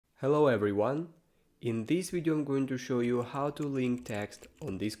Hello everyone! In this video I'm going to show you how to link text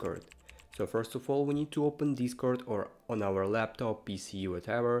on Discord. So first of all we need to open Discord or on our laptop, PC,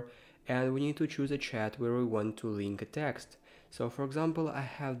 whatever, and we need to choose a chat where we want to link a text. So for example I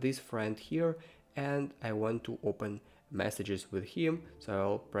have this friend here and I want to open messages with him, so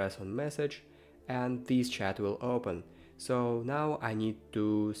I'll press on message and this chat will open. So now I need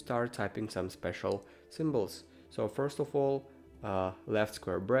to start typing some special symbols. So first of all left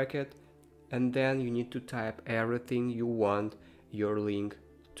square bracket, and then you need to type everything you want your link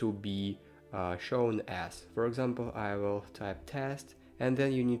to be shown as. For example, I will type test, and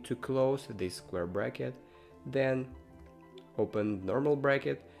then you need to close this square bracket, then open normal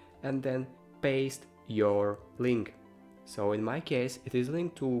bracket, and then paste your link. So in my case it is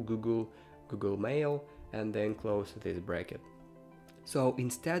linked to Google Mail, and then close this bracket. So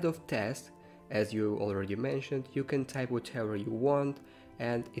instead of test, as you already mentioned, you can type whatever you want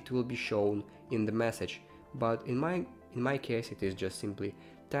and it will be shown in the message. But in my case it is just simply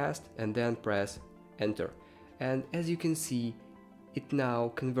test and then press enter. And as you can see, it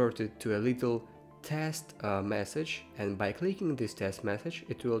now converted to a little test message, and by clicking this test message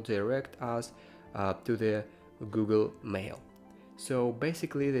it will direct us to the Google Mail. So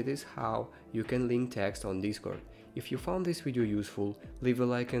basically that is how you can link text on Discord. If you found this video useful, leave a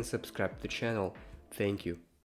like and subscribe to the channel. Thank you.